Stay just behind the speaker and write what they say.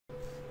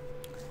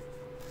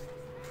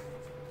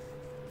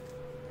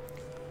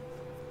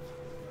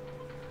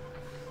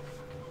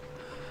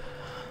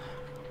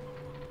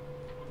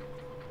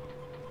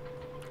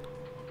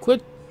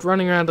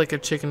running around like a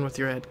chicken with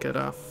your head cut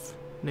off,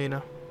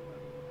 Nina.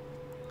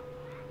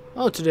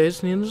 Oh,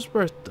 today's Nina's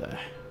birthday.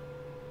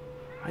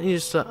 I need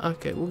to...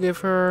 Okay, we'll give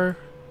her...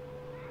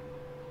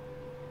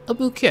 a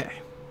bouquet.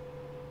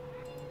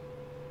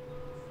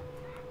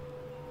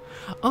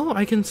 Oh,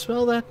 I can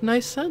smell that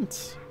nice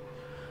scent.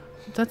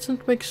 That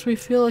scent makes me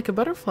feel like a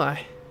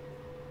butterfly.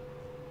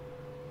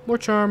 More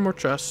charm, more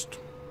trust.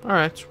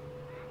 Alright.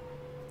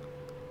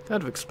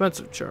 Kind of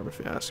expensive charm, if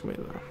you ask me,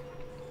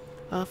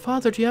 though.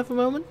 Father, do you have a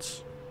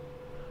moment?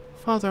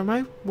 Father, am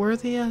I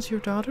worthy as your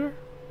daughter?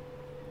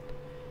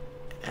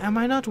 Am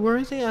I not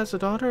worthy as a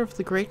daughter of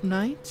the great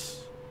knight?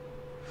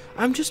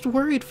 I'm just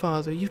worried,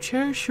 Father. You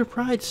cherish your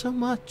pride so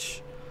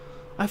much.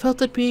 I felt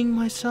that being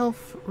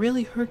myself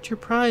really hurt your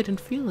pride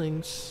and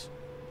feelings.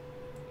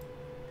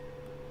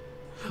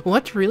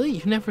 What, really?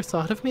 You never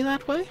thought of me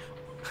that way?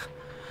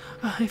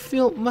 I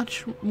feel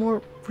much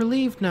more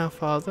relieved now,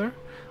 Father.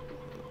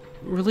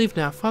 Relieved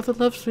now. Father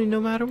loves me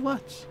no matter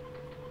what.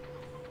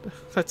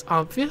 That's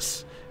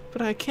obvious,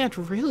 but I can't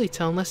really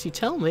tell unless you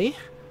tell me.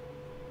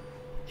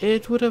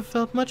 It would have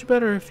felt much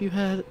better if you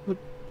would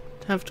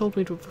have told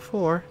me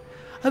before.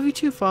 I love you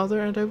too,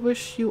 Father, and I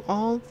wish you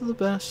all the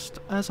best,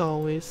 as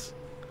always.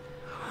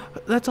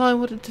 That's all I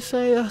wanted to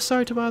say.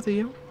 Sorry to bother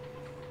you.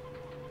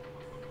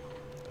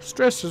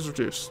 Stress is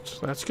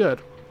reduced. That's good.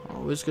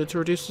 Always good to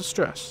reduce the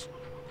stress.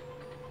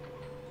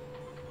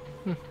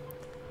 I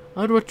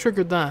wonder what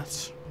triggered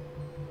that.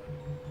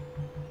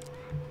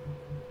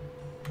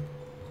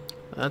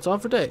 That's all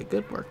for today.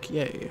 Good work.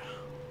 Yay.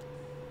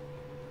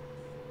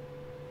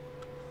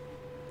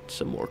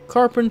 Some more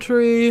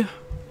carpentry.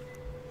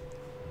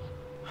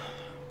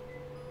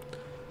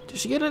 Did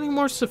she get any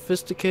more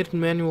sophisticated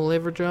manual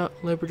labor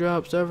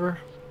jobs ever?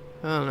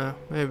 I don't know.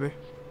 Maybe.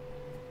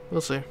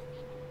 We'll see.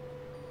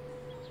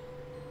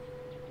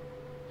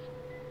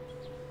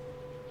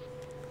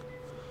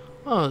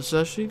 Oh, it's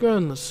actually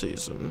grown this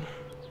season.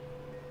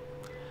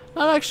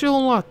 Not actually a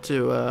whole lot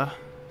to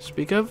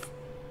speak of.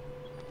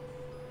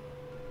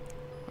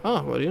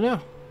 Oh, what do you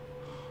know?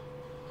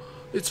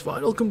 It's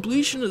finally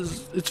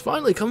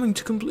coming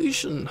to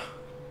completion.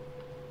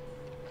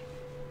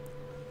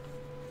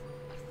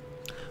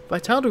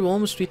 Vitality will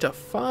almost be to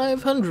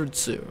 500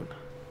 soon.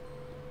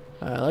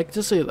 I like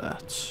to see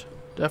that.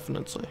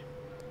 Definitely.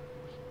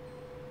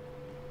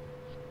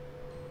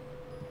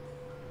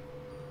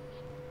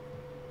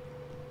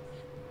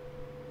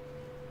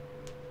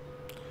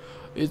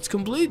 It's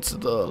complete.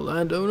 The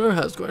landowner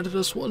has granted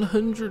us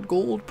 100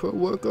 gold per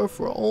worker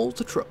for all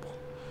the trouble.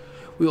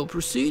 We will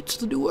proceed to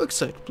the new work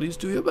site. Please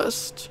do your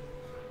best.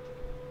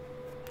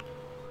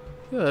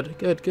 Good,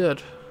 good,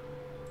 good.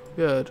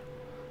 Good.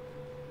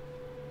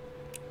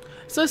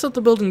 It's nice that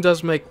the building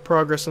does make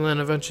progress and then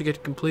eventually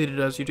get completed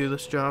as you do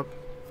this job.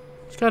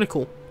 It's kind of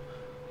cool.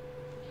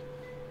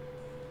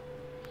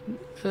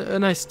 A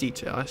nice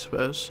detail, I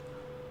suppose.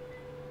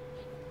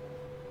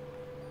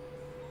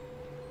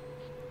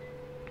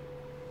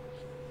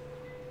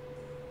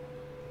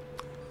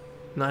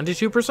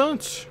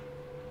 %.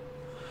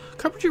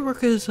 Carpentry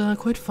work is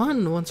quite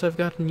fun once I've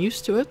gotten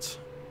used to it.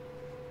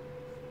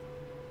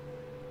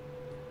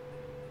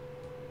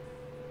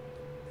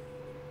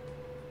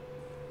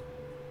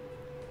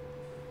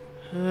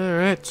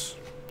 Alright.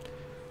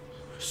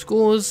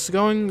 School is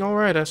going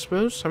alright, I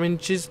suppose. I mean,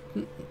 she's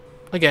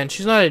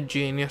not a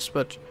genius,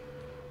 but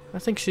I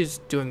think she's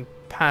doing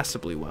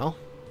passably well.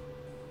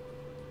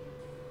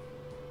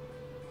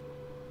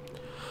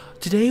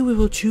 Today we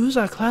will choose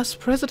our class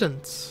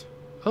presidents.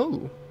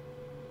 Oh.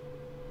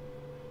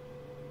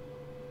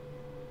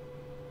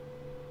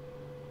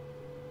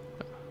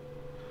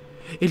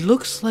 It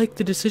looks like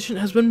the decision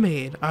has been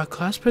made. Our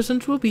class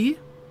president will be...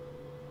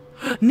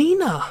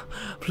 Nina!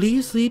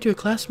 Please lead your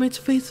classmates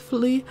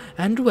faithfully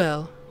and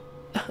well.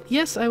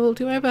 Yes, I will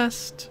do my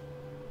best.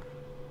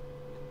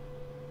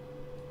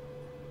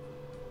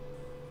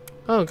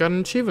 Oh, got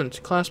an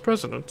achievement. Class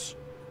president.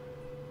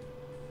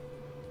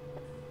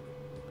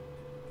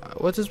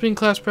 What does being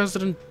class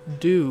president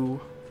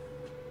do?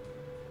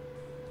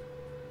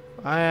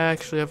 I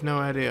actually have no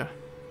idea.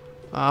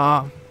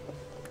 But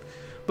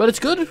it's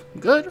good.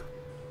 Good.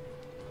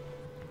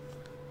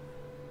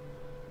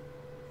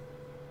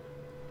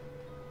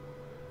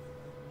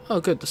 Oh,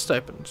 good, the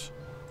stipends.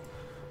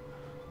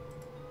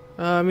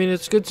 I mean,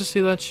 it's good to see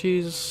that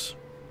she's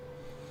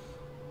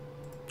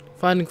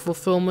finding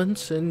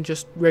fulfillment in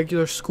just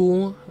regular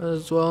school,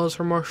 as well as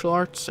her martial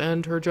arts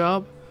and her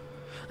job.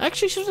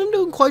 Actually, she's been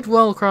doing quite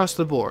well across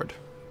the board.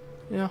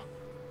 Yeah.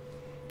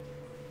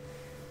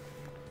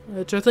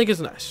 Which I think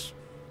is nice.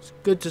 It's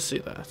good to see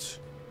that.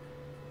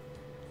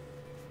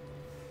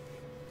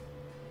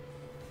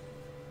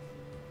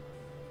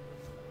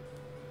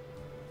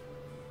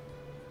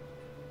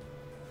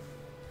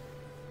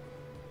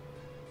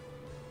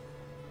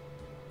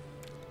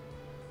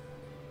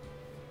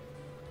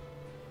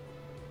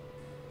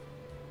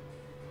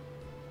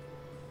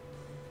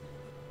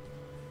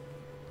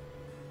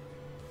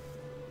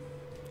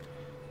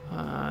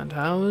 And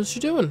how is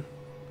she doing?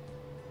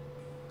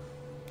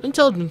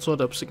 Intelligence went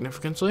up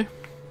significantly.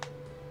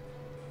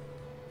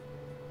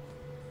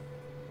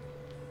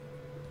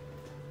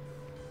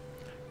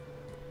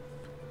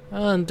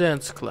 And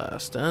dance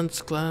class,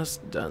 dance class,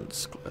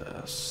 dance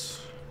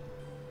class.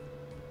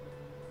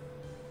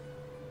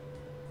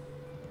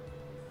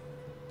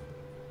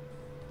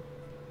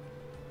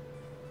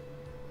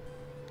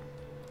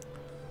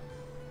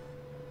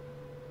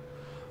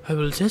 I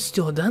will test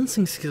your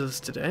dancing skills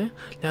today.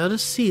 Now let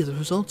us see the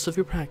results of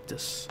your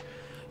practice.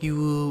 You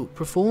will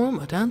perform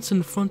a dance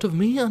in front of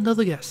me and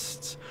other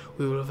guests.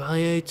 We will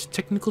evaluate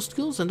technical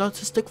skills and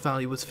artistic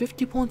value with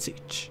 50 points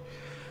each.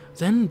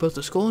 Then both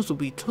the scores will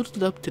be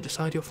totaled up to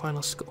decide your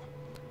final score.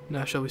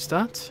 Now shall we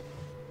start?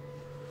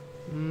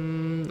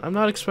 I'm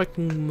not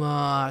expecting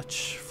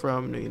much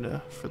from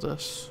Nina for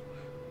this.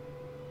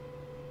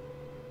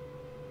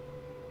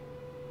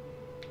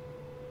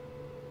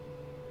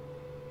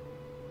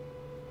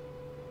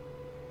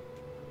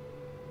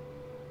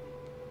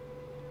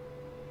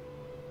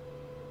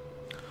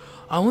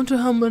 I wonder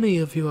how many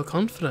of you are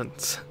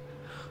confident.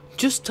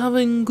 Just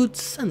having good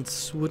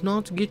sense would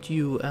not get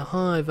you a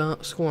high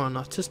score on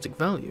artistic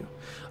value.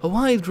 A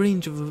wide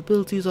range of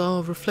abilities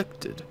are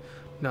reflected.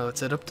 Now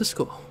let's add up the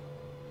score.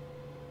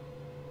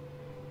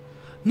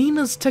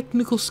 Nina's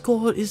technical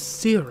score is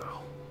 0.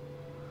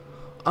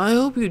 I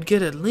hope you'd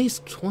get at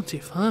least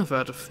 25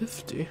 out of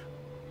 50.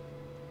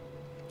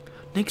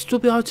 Next will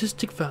be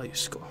artistic value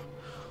score.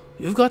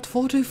 You've got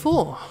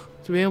 44.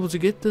 To be able to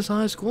get this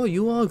high score,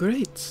 you are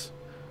great.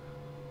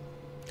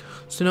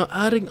 So now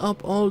adding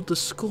up all the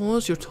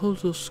scores, your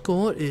total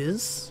score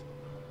is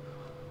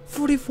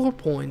 44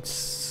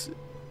 points.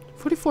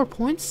 44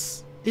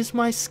 points? Is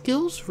my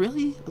skills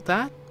really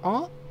that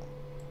all?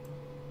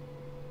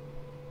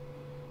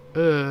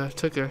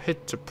 Took a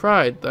hit to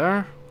pride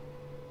there.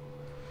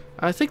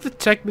 I think the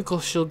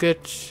technical she'll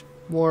get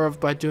more of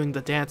by doing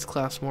the dance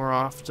class more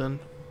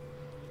often.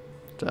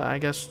 So I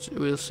guess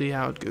we'll see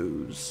how it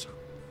goes.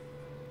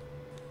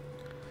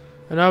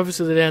 And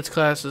obviously the dance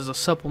class is a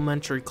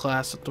supplementary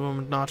class at the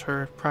moment, not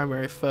her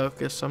primary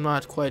focus. I'm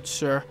not quite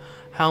sure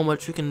how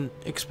much we can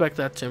expect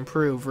that to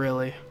improve,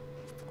 really.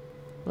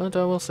 But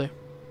we'll see.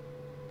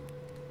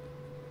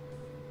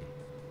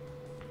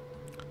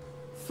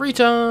 Free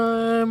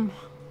time!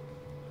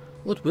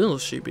 What will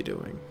she be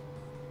doing?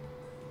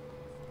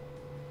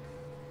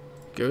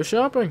 Go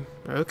shopping.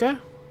 Okay.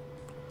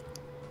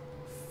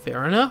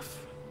 Fair enough.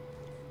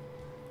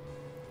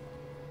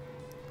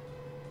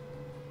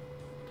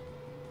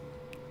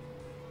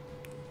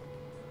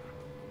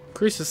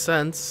 Decreases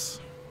sense.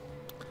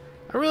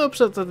 I'm really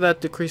upset that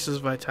that decreases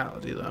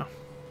vitality, though.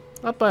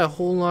 Not by a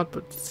whole lot,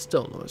 but it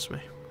still annoys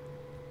me.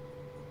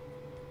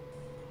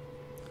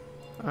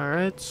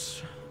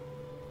 Alright.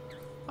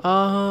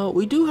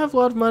 We do have a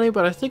lot of money,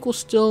 but I think we'll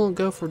still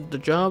go for the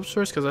jobs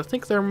first, because I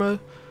think they're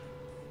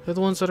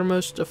the ones that are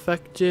most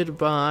affected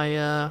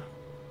by,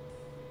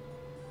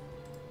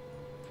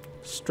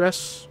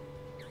 stress.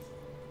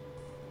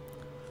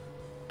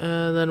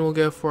 And then we'll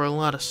go for a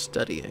lot of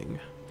studying.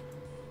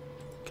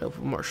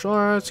 Couple of martial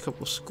arts,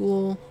 couple of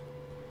school,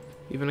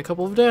 even a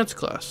couple of dance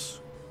class.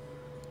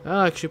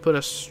 That'll actually put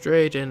us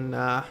straight in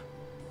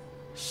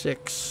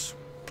 6.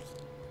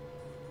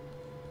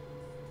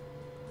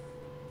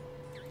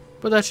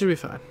 But that should be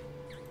fine.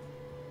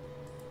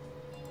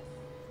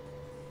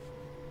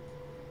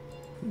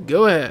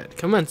 Go ahead,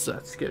 commence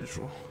that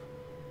schedule.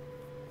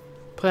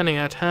 Planning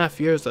out half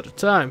years at a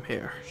time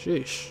here.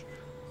 Sheesh.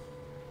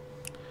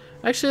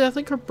 Actually, I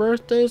think her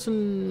birthday's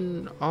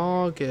in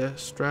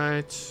August,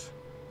 right?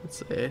 It's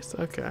the 8th,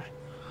 okay.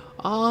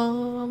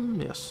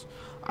 Yes.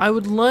 I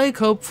would like,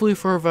 hopefully,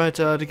 for her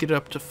vitality to get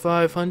up to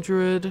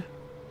 500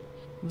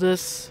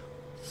 this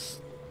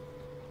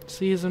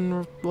season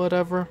or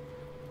whatever.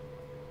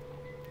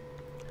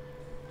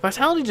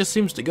 Vitality just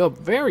seems to go up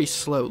very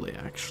slowly,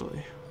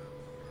 actually.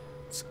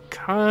 It's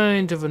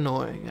kind of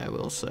annoying, I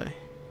will say.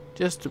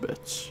 Just a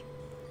bit.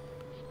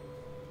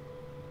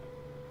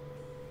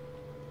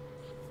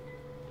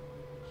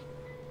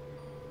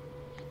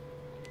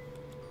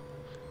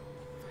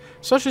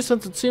 Especially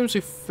since it seems to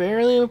be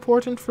fairly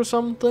important for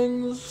some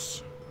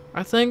things,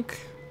 I think.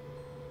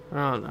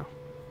 I don't know.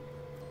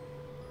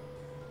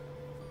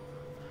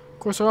 Of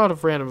course, a lot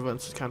of random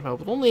events is kind of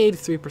helpful. Only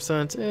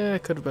 83%.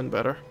 It could have been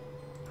better.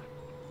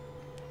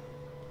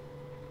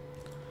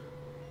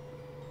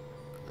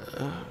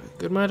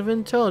 Good amount of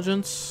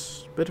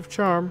intelligence. Bit of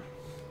charm.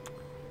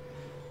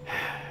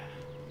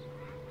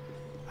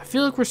 I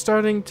feel like we're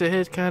starting to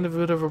hit kind of a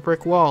bit of a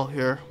brick wall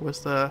here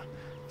with the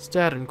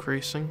stat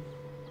increasing.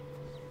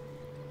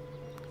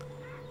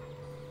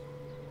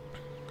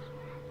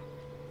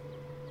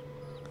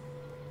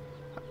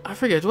 I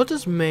forget, what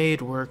does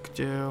maid work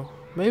do?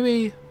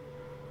 Maybe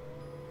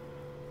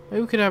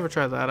we could have her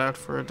try that out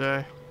for a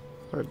day.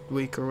 Or a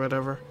week or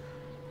whatever.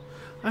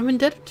 I'm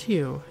indebted to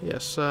you.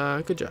 Yes,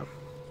 good job.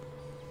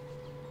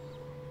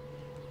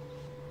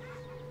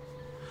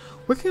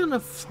 Working on a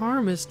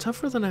farm is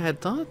tougher than I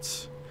had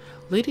thought.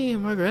 Lady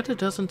Margareta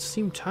doesn't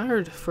seem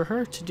tired for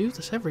her to do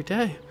this every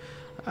day.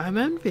 I'm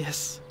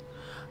envious.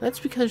 That's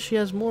because she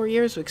has more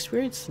years of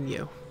experience than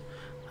you.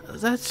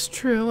 That's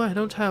true, I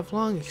don't have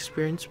long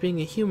experience being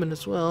a human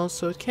as well,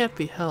 so it can't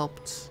be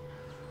helped.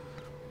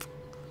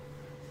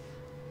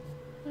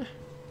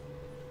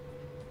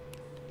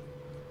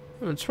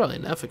 Well, it's probably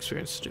enough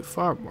experience to do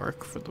farm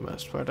work for the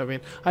most part. I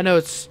mean, I know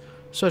it's,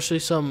 especially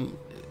some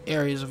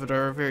areas of it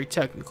are very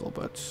technical,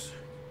 but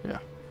yeah.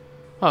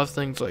 A lot of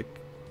things like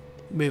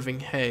moving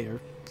hay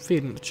or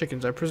feeding the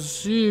chickens, I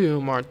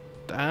presume, aren't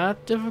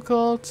that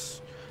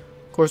difficult.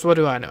 Of course, what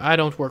do I know? I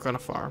don't work on a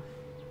farm.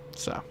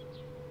 So.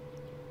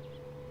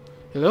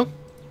 Hello?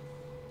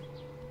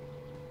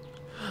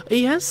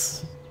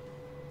 Yes?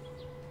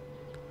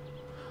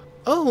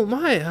 Oh,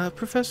 my,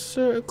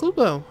 Professor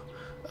Glubo.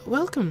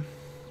 Welcome.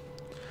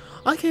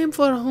 I came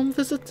for a home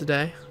visit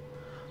today.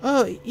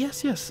 Oh,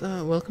 yes,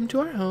 welcome to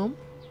our home.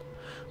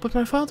 But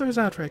my father is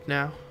out right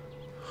now.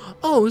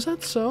 Oh, is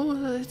that so?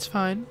 It's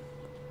fine.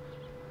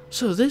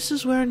 So this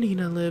is where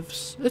Nina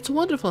lives. It's a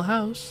wonderful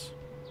house.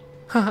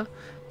 Haha,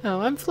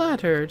 no, I'm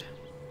flattered.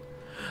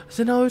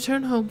 Then I'll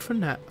return home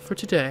for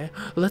today.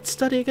 Let's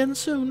study again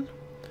soon.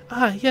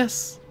 Ah,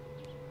 yes.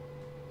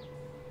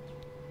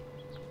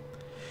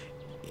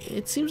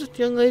 It seems that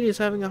the young lady is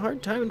having a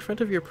hard time in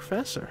front of your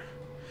professor.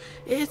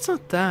 It's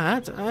not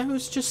that. I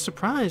was just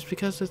surprised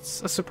because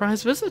it's a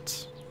surprise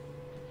visit.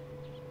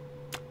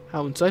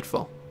 How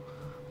insightful.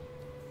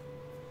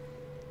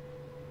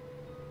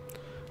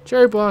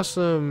 Cherry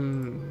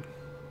Blossom.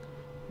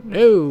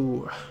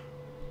 No.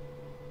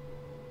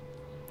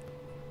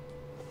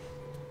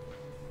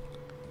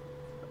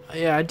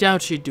 Yeah, I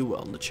doubt she'd do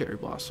well in the Cherry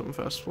Blossom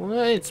Festival.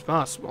 It's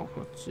possible.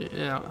 But,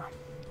 yeah.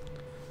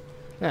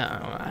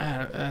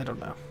 I don't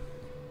know.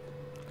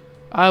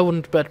 I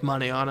wouldn't bet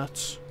money on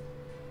it.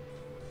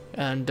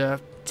 And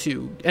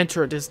to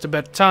enter it is to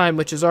bet time,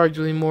 which is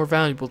arguably more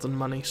valuable than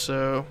money,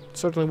 so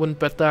certainly wouldn't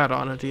bet that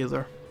on it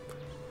either.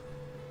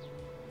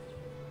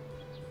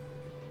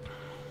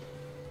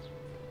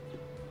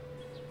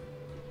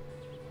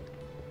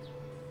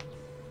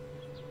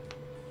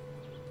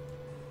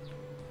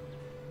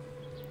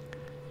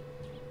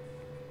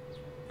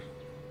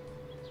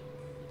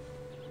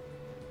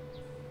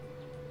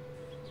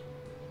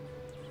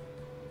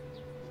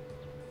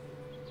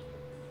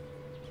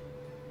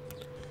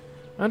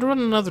 I'd run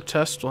another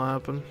test will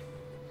happen.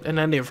 In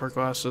any of her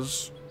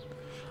classes.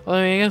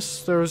 I mean, I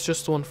guess there was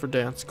just one for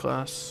dance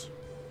class.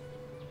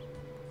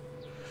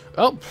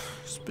 Oh,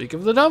 speak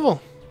of the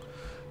devil.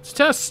 It's a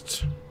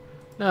test.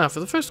 Now, for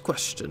the first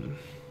question.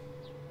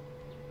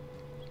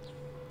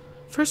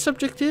 First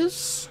subject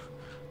is...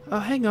 Oh,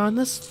 hang on,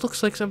 this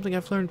looks like something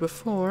I've learned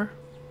before.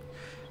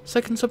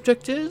 Second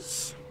subject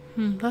is...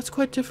 that's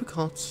quite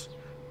difficult.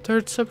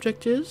 Third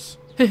subject is...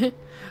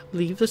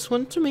 Leave this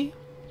one to me.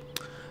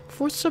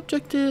 Fourth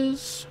subject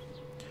is...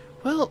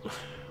 Well,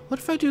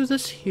 what if I do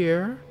this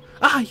here?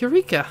 Ah,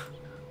 Eureka!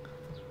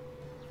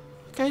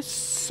 Okay,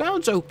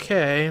 sounds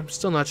okay. I'm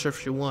still not sure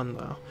if she won,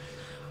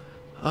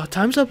 though.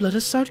 Time's up. Let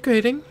us start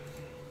grading.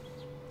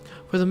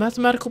 For the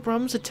mathematical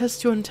problems, it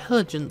tests your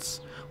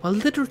intelligence, while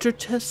literature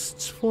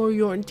tests for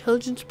your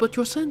intelligence, but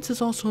your sense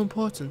is also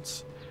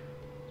important.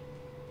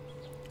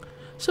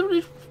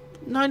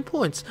 79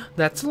 points.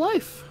 That's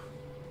life.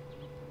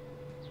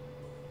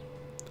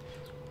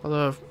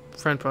 Although...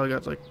 friend probably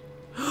got like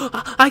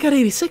I got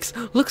 86.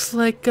 Looks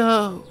like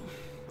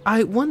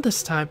I won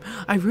this time.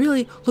 I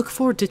really look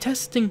forward to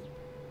testing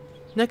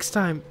next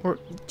time, or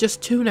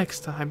just 2 next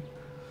time.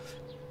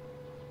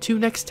 2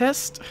 next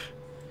test.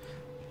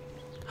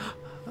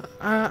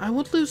 I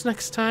won't lose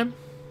next time.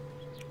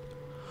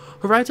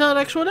 Write down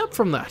next one up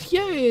from that.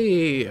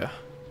 Yay!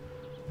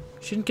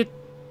 She didn't get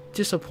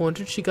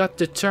disappointed. She got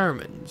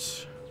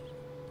determined.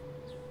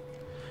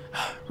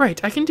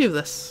 Right, I can do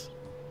this.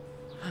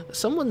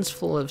 Someone's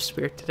full of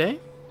spirit today.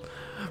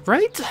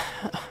 Right?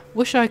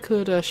 Wish I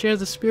could share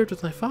the spirit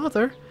with my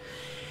father.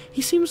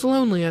 He seems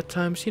lonely at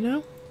times, you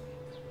know?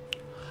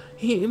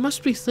 He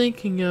must be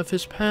thinking of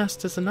his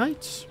past as a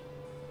knight.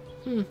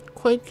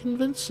 Quite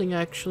convincing,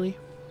 actually.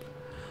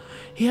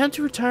 He had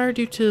to retire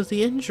due to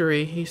the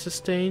injury he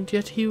sustained,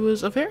 yet he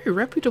was a very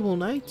reputable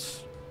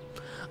knight.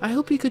 I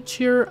hope he could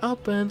cheer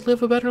up and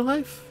live a better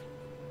life.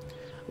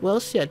 Well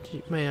said,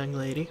 my young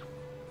lady.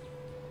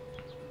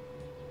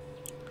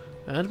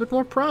 And a bit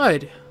more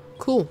pride.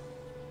 Cool.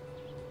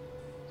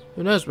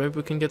 Who knows, maybe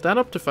we can get that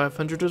up to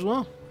 500 as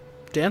well.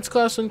 Dance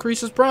class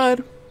increases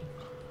pride.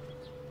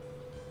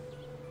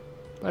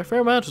 By a fair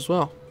amount as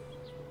well.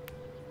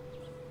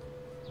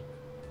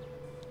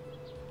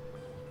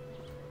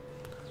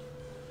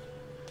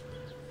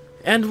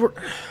 And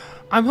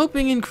I'm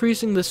hoping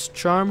increasing this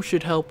charm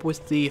should help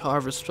with the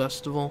Harvest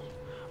Festival.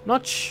 I'm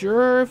not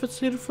sure if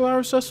it's needed for the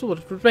Harvest Festival,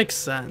 but it makes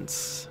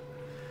sense.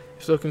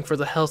 He's looking for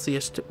the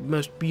healthiest,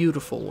 most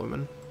beautiful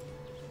woman.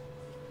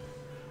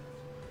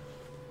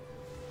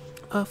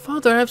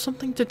 Father, I have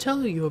something to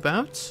tell you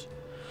about.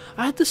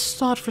 I had this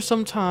thought for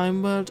some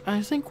time, but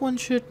I think one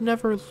should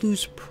never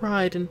lose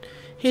pride in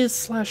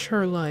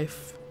his/her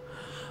life.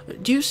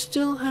 Do you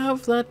still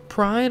have that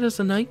pride as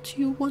a knight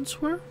you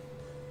once were?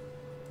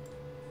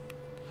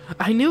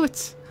 I knew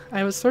it.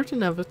 I was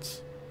certain of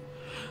it.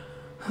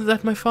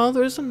 That my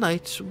father is a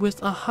knight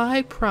with a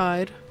high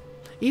pride,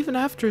 even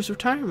after his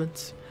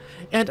retirement.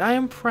 And I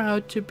am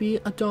proud to be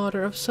a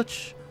daughter of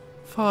such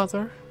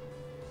father.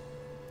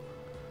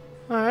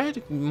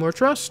 Alright, more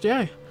trust,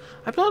 yay.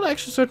 I'm not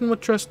actually certain what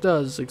trust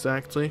does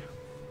exactly.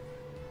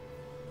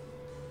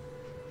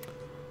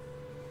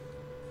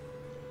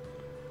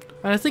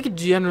 And I think it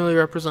generally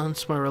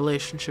represents my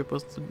relationship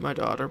with my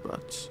daughter,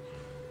 but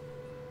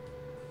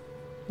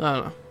I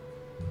don't know.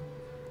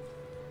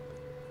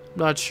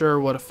 Not sure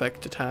what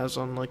effect it has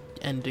on, like,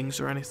 endings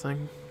or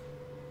anything.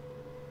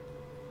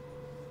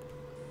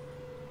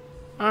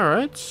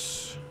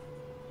 Alright.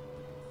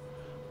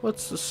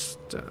 What's the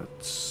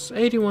stats?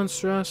 81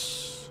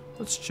 stress.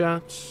 Let's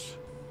chat.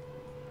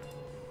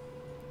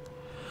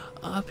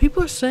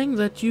 People are saying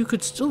that you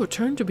could still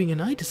return to being a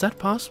knight. Is that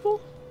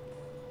possible?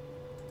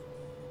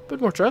 Bit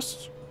more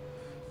trust.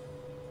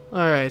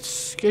 Alright,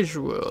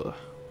 schedule.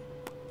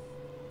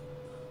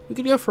 We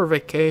could go for a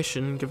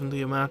vacation, given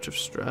the amount of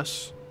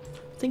stress.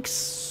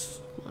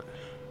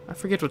 I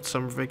forget what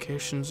summer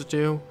vacations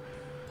do.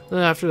 Then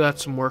after that,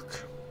 some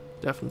work.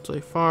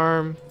 Definitely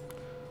farm,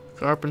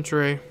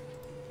 carpentry.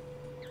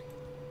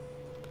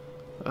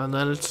 And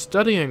then it's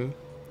studying.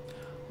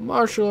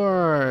 Martial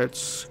arts,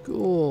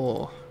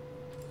 school,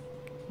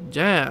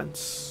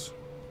 dance,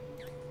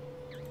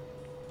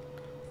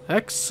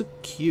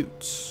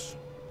 execute.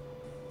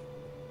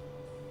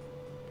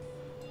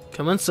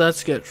 Commence that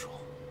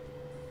schedule.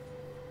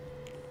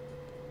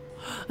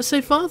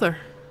 Say, Father,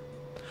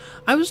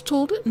 I was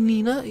told,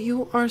 Nina,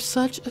 you are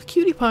such a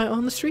cutie pie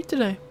on the street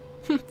today.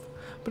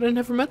 But I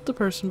never met the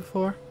person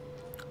before.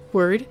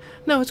 Worried?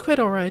 No, it's quite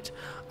alright.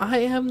 I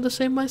am the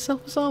same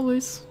myself as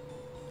always.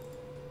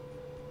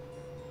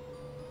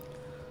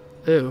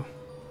 Ew.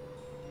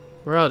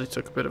 Morality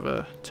took a bit of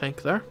a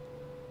tank there.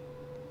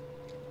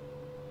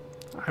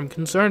 I'm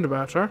concerned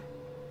about her.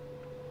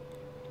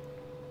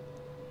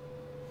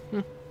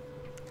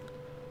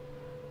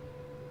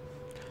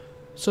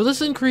 So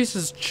this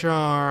increases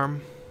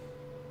charm.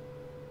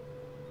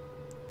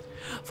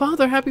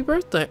 Father, happy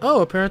birthday!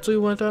 Oh, apparently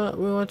we went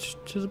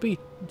to the beach,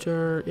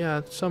 or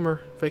yeah,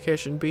 summer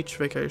vacation, beach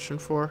vacation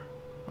for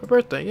my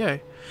birthday.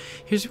 Yay!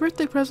 Here's your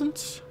birthday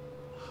presents.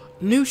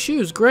 New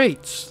shoes,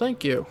 great,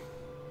 thank you.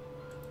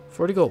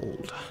 40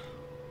 gold.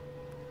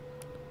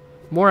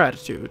 More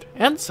attitude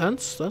and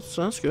sense.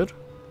 That's good,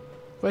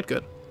 quite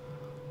good.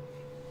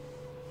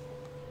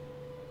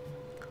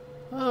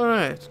 All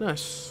right,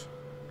 nice.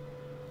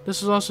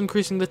 This is also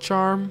increasing the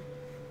charm,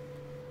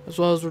 as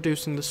well as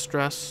reducing the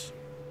stress.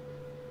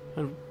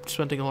 And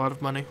spending a lot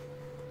of money.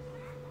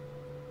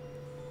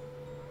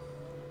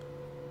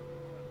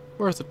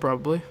 Worth it,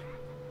 probably.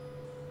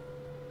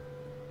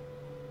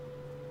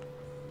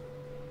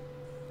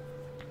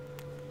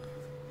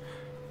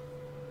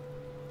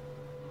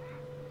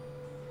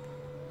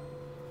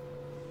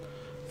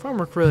 Farm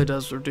work really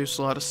does reduce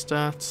a lot of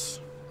stats.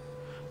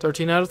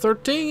 13 out of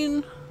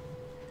 13!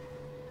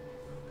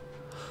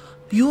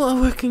 You are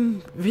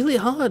working really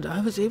hard. I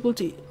was able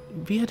to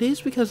be at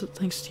ease because of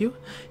thanks to you.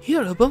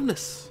 Here, a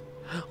bonus.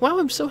 Wow,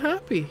 I'm so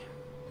happy.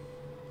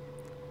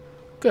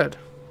 Good.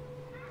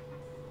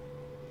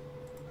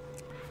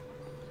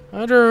 I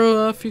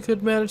wonder if you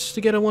could manage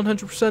to get a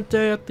 100%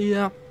 day at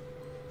the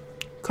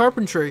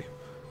carpentry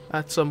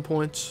at some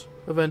point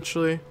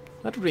eventually.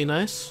 That would be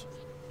nice.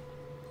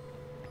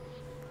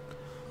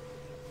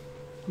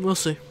 We'll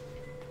see.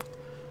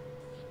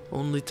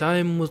 Only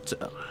time will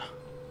tell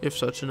if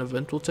such an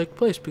event will take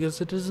place,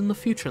 because it is in the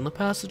future, and the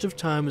passage of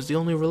time is the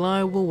only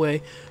reliable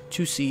way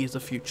to see the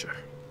future.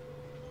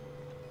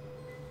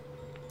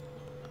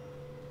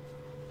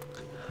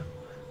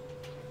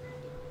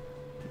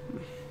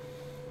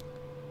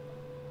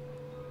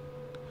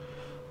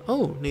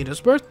 Oh,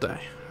 Nina's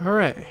birthday.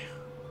 Hooray.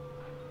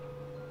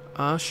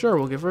 Sure,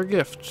 we'll give her a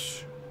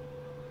gift.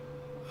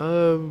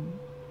 A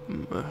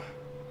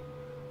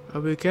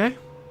bouquet?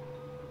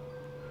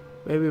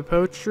 Maybe a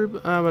poetry?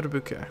 How about a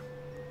bouquet?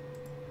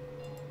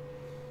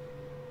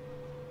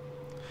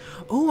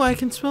 Oh, I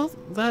can smell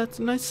that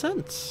nice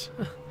scent.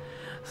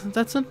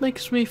 That scent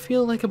makes me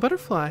feel like a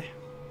butterfly.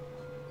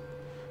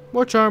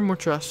 More charm, more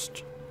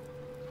trust.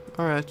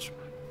 Alright.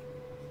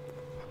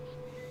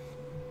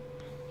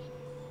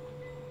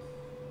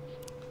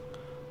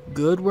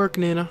 Good work,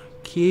 Nina.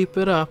 Keep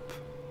it up.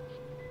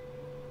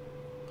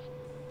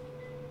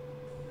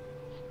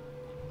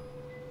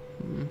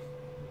 Hmm.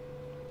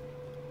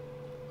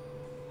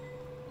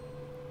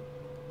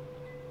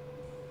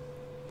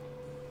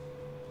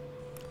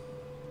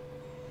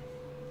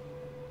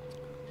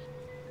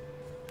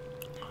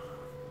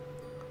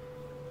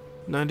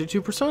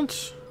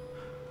 $92%.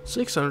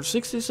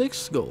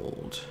 666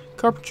 gold.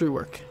 Carpentry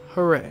work.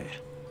 Hooray.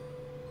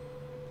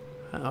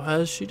 How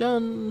has she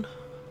done?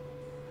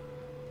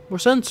 More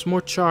sense,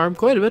 more charm.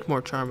 Quite a bit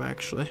more charm,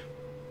 actually.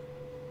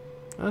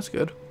 That's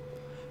good.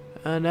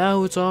 And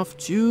now it's off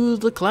to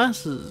the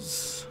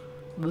classes.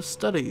 The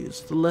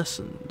studies. The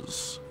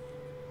lessons.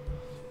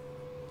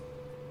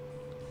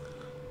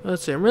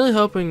 Let's see. I'm really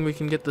hoping we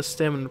can get the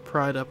stamina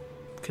pride up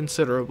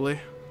considerably.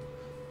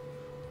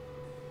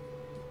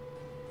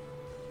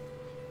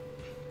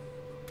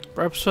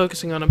 Perhaps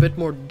focusing on a bit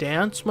more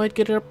dance might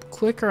get it up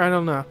quicker. I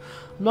don't know.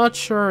 I'm not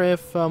sure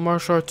if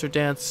martial arts or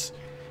dance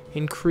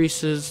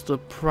increases the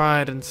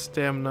pride and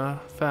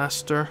stamina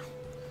faster.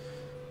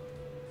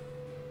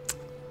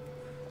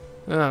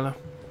 I don't know.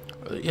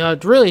 Yeah,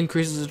 it really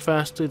increases it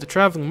fastly. The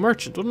traveling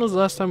merchant. When was the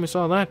last time we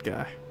saw that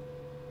guy?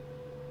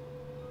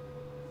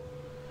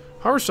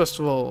 Harvest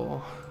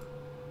Festival.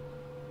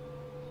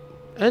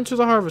 Enter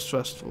the Harvest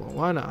Festival.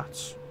 Why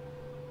not?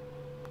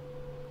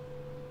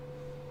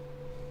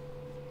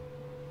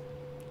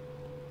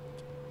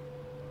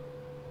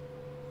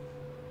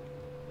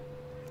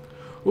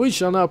 We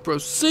shall now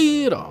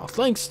proceed, our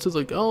thanks to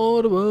the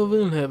God above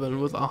in heaven,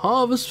 with a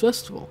harvest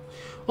festival.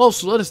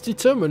 Also, let us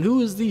determine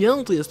who is the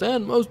healthiest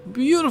and most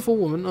beautiful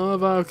woman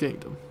of our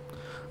kingdom.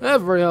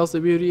 Every healthy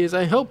beauty is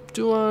a help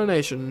to our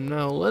nation.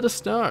 Now, let us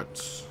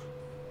start.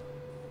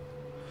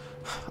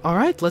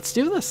 Alright, let's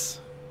do this.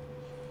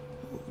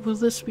 Will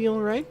this be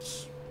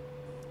alright?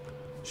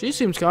 She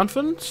seems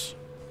confident.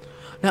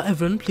 Now,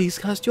 everyone, please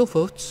cast your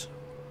votes.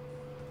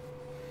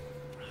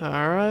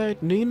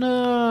 Alright,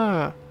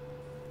 Nina.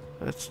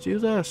 Let's do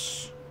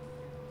this.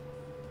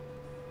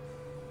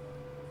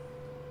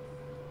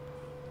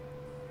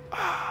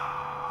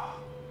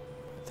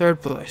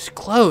 Third place.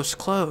 Close,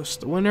 close.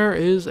 The winner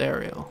is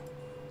Ariel.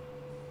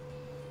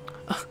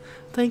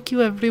 Thank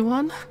you,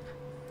 everyone.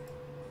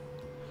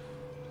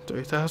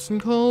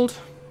 3,000 gold.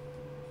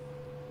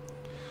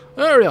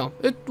 Ariel,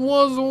 it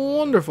was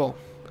wonderful.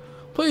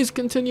 Please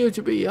continue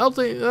to be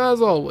healthy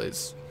as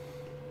always.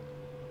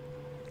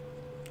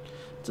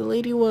 The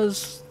lady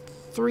was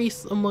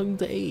 3rd among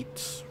the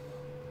 8.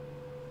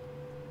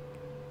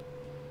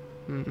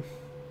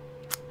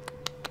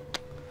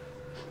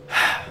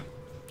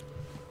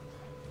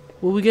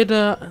 Will we get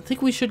I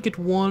think we should get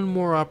one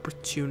more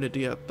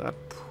opportunity at that,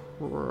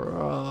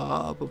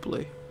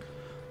 probably.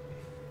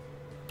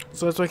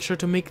 So let's make sure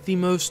to make the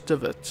most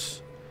of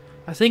it.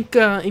 I think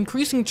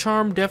increasing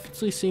charm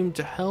definitely seemed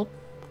to help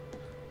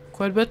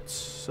quite a bit,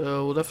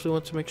 so we'll definitely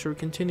want to make sure we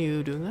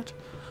continue doing that.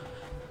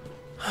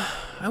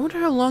 I wonder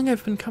how long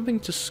I've been coming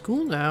to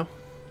school now.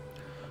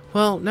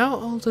 Well, now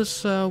all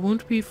this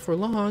won't be for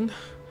long. It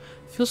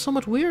feels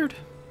somewhat weird.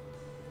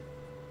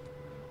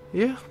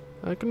 Yeah,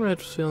 I can relate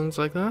to feelings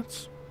like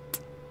that.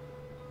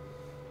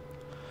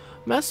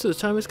 Master, the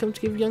time has come to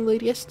give young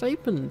lady a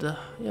stipend.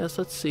 Yes,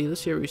 let's see.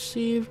 This year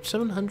received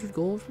 700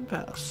 gold from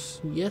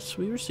pass. Yes,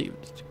 we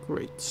received it.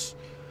 Great.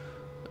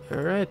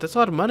 Alright, that's a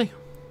lot of money.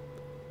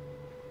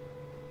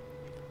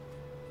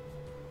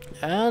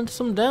 And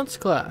some dance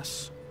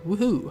class.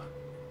 Woohoo.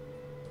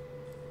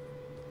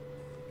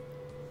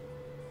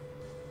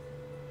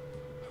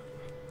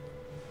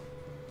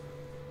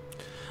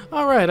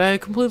 Alright, I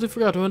completely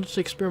forgot. I wanted to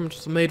experiment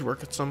with the maid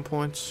work at some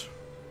points.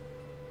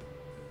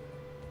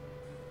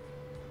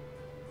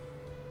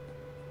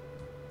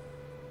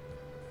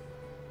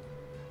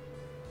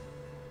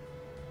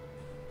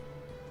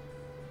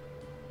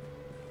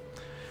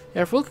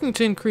 Yeah, if we're looking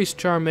to increase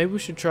charm, maybe we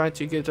should try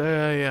to get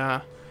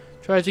a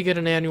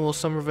an annual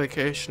summer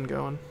vacation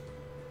going.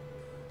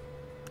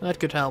 That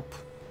could help.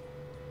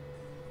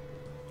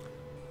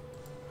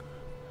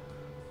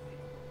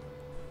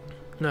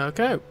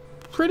 Okay,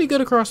 pretty good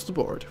across the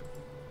board.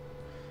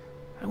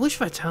 I wish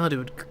vitality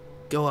would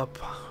go up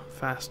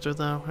faster,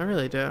 though. I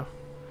really do.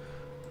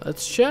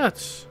 Let's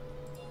chat.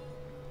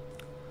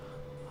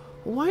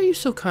 Why are you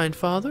so kind,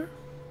 Father?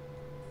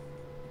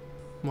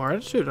 More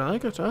attitude, I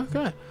like it.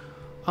 Okay.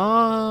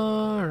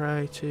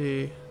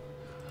 Alrighty.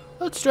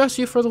 Let's dress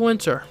you for the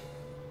winter.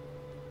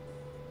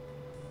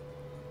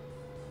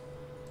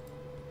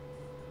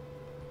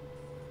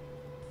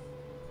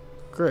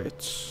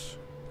 Great.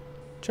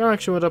 Charm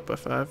actually went up by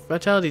 5.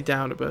 Vitality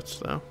down a bit,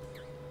 though.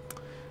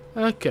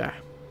 Okay.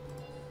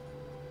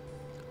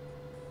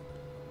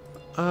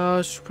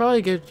 Should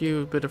probably get you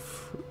a bit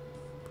of...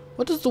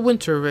 What does the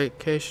winter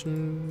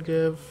vacation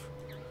give?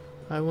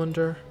 I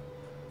wonder.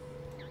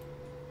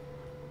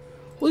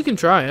 We can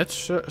try it,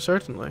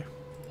 certainly.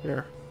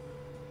 Here.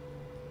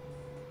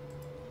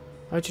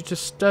 Why'd you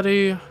just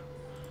study a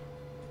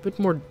bit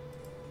more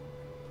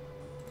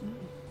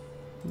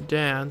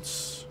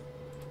dance,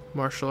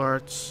 martial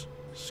arts,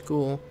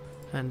 school,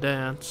 and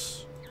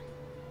dance.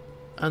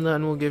 And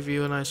then we'll give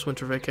you a nice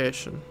winter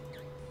vacation.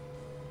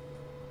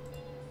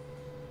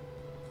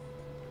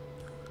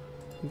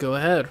 Go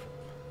ahead.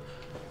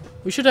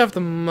 We should have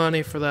the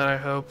money for that, I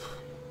hope.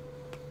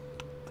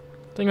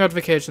 Thing about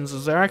vacations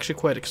is they're actually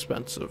quite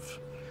expensive.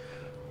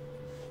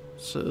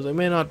 So they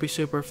may not be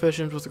super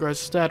efficient with regards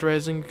to stat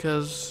raising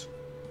because,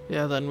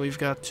 yeah, then we've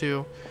got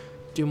to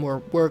do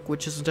more work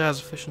which isn't as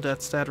efficient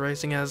at stat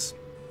raising as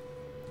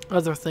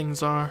other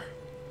things are.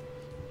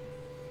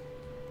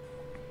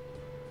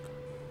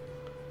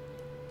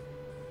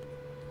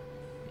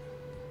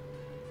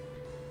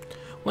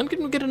 When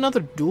can we get another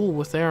duel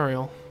with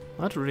Ariel?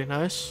 That's really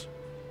nice.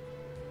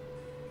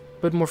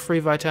 Bit more free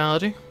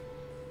vitality.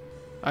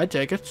 I'd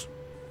take it.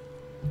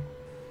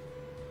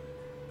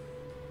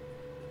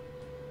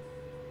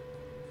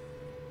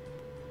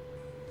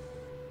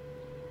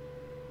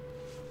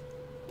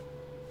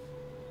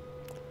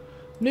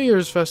 New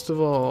Year's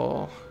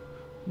Festival.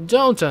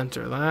 Don't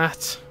enter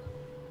that.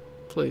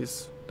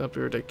 Please, That'd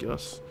be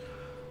ridiculous.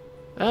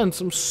 And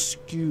some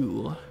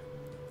school.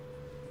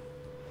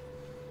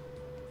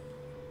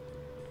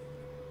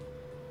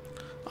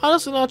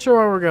 Honestly, not sure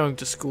why we're going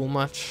to school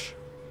much.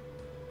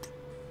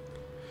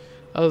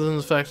 Other than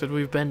the fact that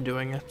we've been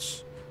doing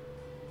it.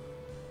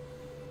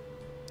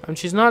 And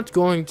she's not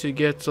going to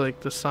get,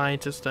 like, the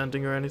scientist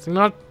ending or anything.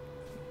 Not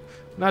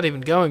even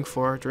going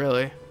for it,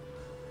 really.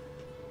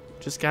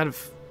 Just kind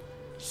of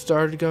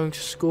started going to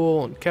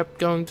school and kept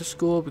going to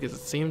school because it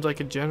seemed like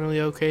a generally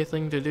okay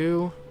thing to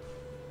do.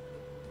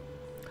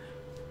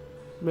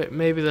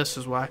 Maybe this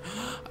is why.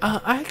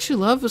 I actually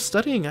love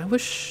studying. I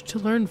wish to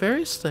learn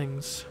various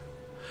things.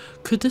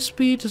 Could this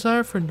be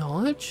desire for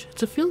knowledge?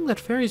 It's a feeling that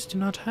fairies do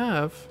not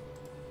have.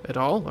 At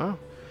all? Wow.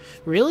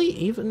 Really?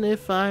 Even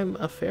if I'm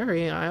a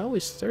fairy, I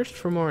always thirst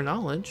for more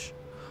knowledge.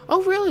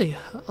 Oh, really?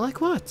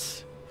 Like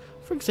what?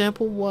 For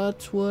example,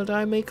 what would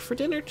I make for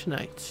dinner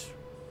tonight?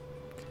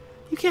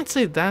 You can't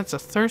say that's a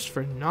thirst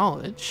for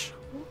knowledge.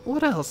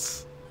 What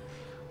else?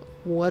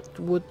 What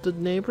would the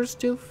neighbors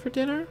do for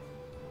dinner?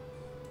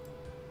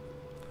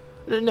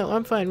 No,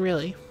 I'm fine,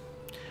 really.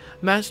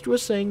 Master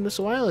was saying this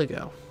a while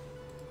ago.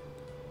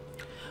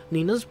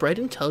 Nina's bright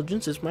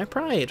intelligence is my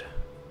pride.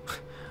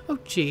 Oh,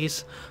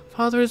 jeez.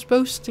 Father is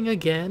boasting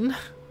again.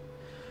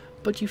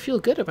 But you feel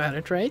good about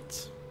it,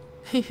 right?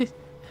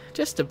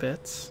 Just a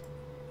bit.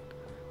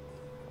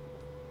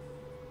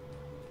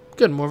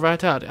 Good, more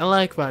vitality. I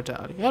like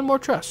vitality. And more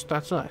trust.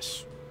 That's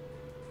nice.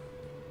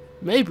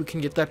 Maybe we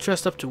can get that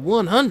trust up to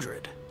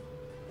 100.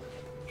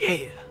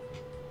 Yeah.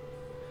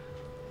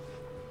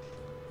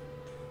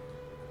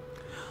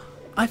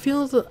 I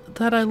feel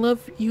that I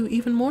love you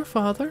even more,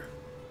 Father.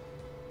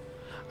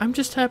 I'm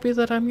just happy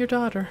that I'm your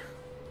daughter.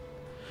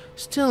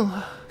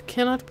 Still,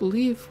 cannot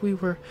believe we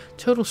were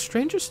total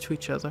strangers to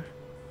each other.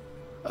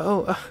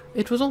 Oh,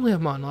 it was only a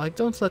monologue.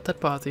 Don't let that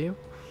bother you.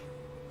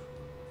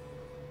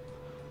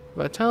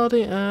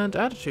 Vitality and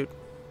attitude.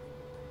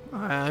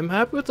 I'm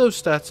happy with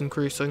those stats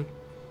increasing.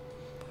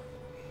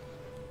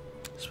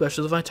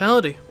 Especially the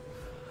vitality.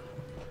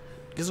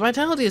 Because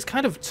vitality is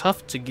kind of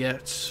tough to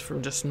get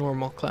from just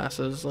normal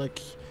classes.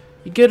 Like,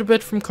 you get a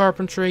bit from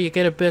carpentry, you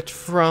get a bit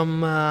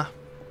from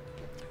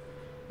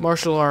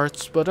martial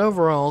arts, but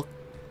overall,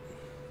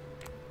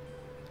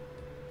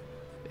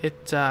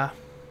 it's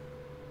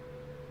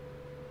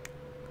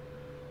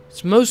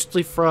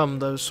mostly from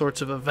those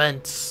sorts of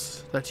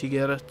events that you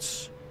get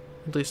it.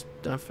 At least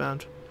I've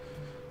found.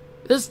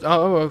 This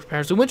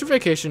apparently winter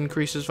vacation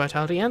increases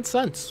vitality and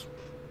sense.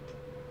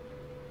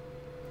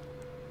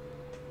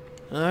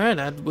 Alright,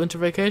 add winter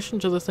vacation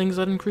to the things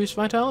that increase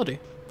vitality.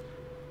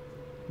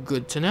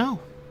 Good to know.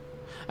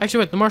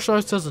 Actually, wait, the martial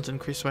arts doesn't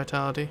increase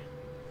vitality.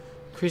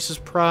 Increases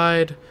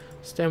pride,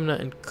 stamina,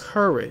 and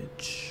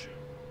courage.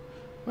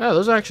 Wow,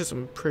 those are actually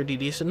some pretty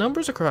decent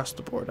numbers across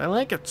the board. I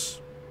like it.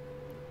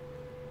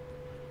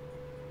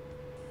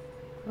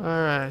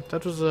 Alright,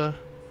 that was a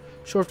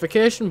short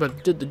vacation,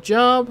 but did the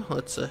job.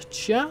 Let's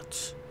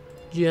chat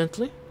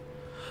gently.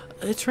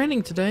 It's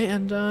raining today,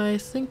 and I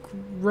think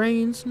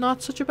rain's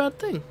not such a bad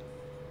thing.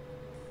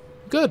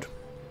 Good.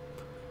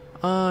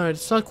 Alright,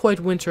 it's not quite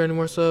winter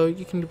anymore, so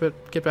you can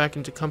get back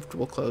into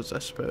comfortable clothes, I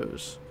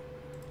suppose.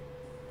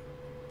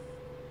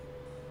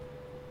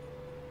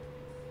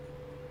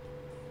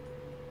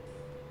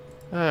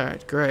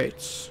 Alright,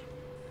 great.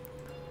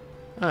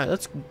 Alright,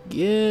 let's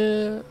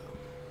get...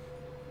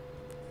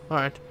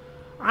 Alright.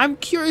 I'm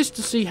curious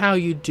to see how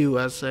you do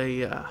as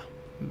a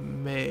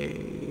maid.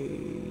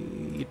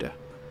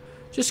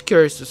 Just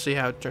curious to see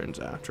how it turns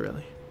out,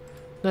 really.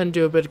 Then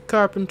do a bit of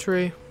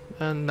carpentry,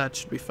 and that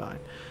should be fine.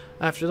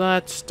 After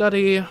that,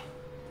 study,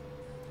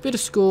 bit of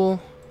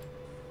school,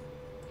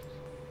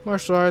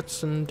 martial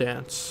arts, and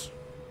dance.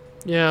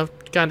 Yeah,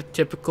 kind of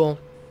typical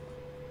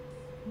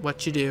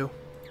what you do.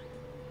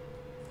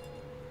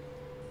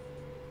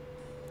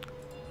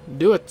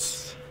 Do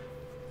it.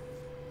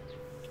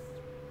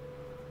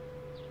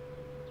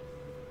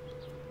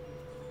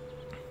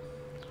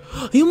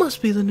 You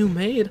must be the new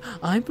maid.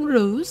 I'm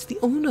Rose, the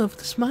owner of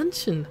this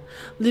mansion.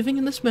 Living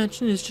in this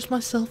mansion is just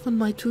myself and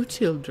my 2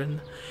 children.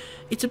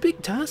 It's a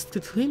big task to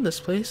clean this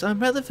place. I'm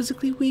rather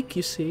physically weak,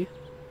 you see.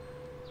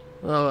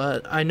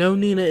 Well, I know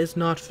Nina is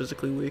not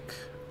physically weak.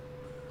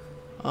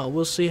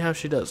 We'll see how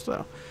she does,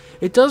 though.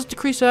 It does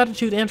decrease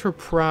attitude and her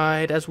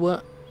pride as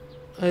well.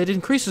 It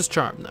increases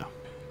charm, though.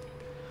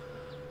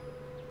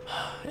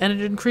 And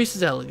it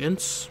increases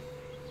elegance.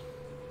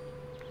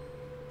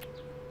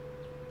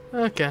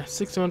 Okay,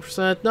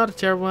 61%. Not a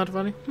terrible amount of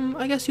money.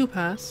 I guess you'll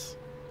pass.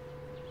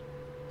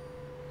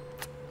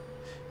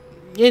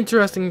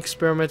 Interesting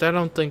experiment. I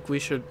don't think we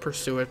should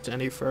pursue it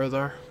any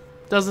further.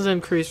 Doesn't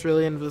increase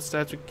really any of the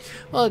stats.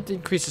 Well, it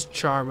increases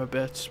charm a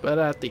bit, but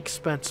at the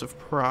expense of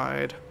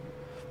pride.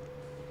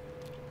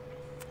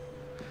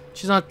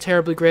 She's not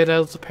terribly great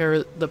at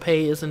it. The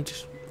pay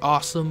isn't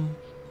awesome.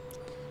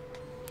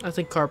 I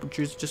think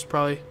carpentry's just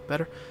probably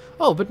better.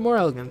 Oh, a bit more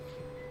elegant.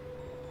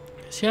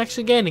 Is she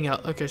actually gaining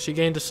out? Okay, she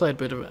gained a slight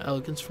bit of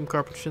elegance from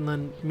carpentry and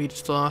then me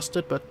just lost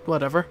it, but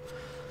whatever.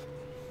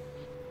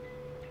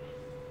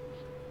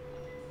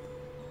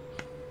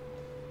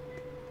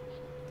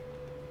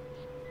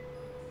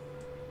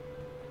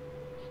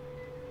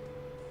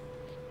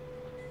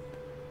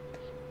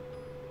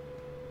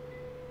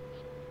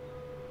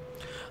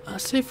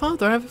 Say,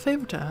 Father, I have a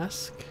favor to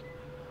ask.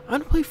 I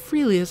want to play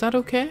freely, is that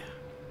okay?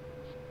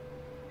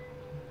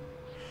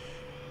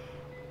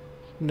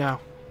 No.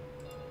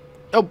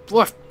 Oh,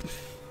 bluff.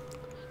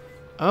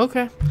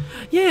 Okay.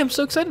 Yeah, I'm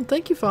so excited.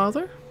 Thank you,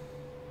 Father.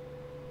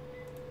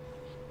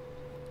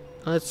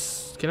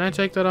 Can I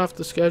take that off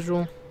the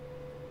schedule?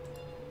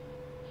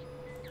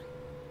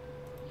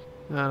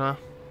 I don't know.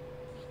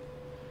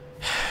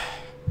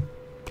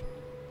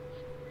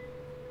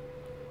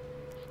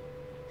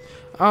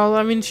 Oh,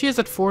 I mean, she is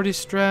at 40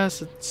 stress.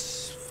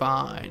 It's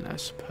fine, I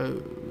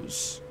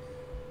suppose.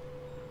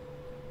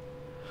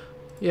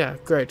 Yeah,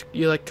 great.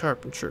 You like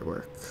carpentry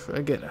work.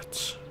 I get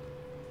it.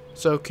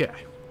 It's okay.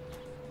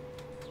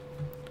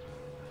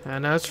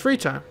 And now it's free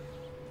time.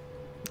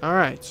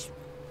 Alright.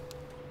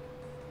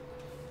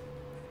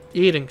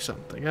 Eating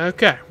something.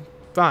 Okay.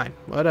 Fine.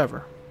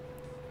 Whatever.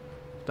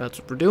 That's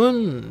what we're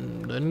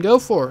doing. Then go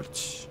for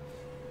it.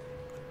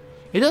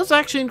 It does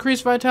actually increase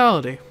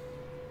vitality.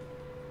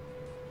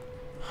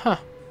 Huh.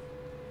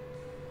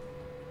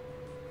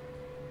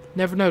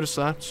 Never noticed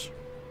that.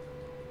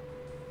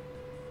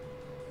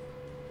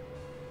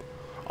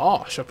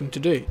 Ah, shopping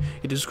today.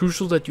 It is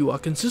crucial that you are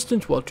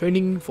consistent while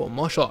training for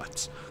martial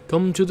arts.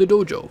 Come to the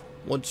dojo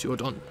once you're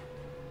done.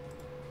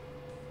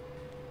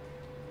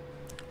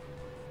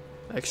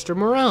 Extra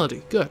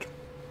morality. Good.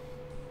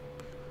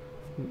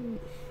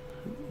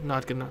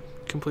 Not gonna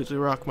completely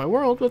rock my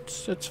world,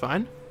 but it's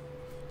fine.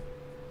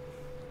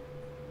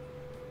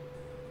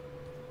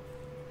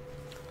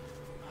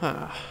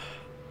 I'd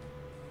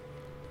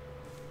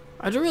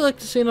really like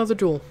to see another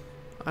duel.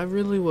 I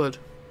really would.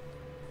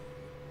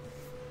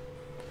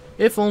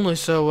 If only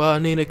so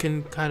Nina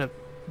can kind of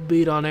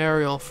beat on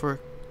Ariel for...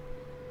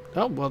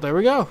 Oh, well, there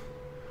we go.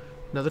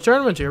 Another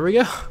tournament. Here we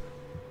go.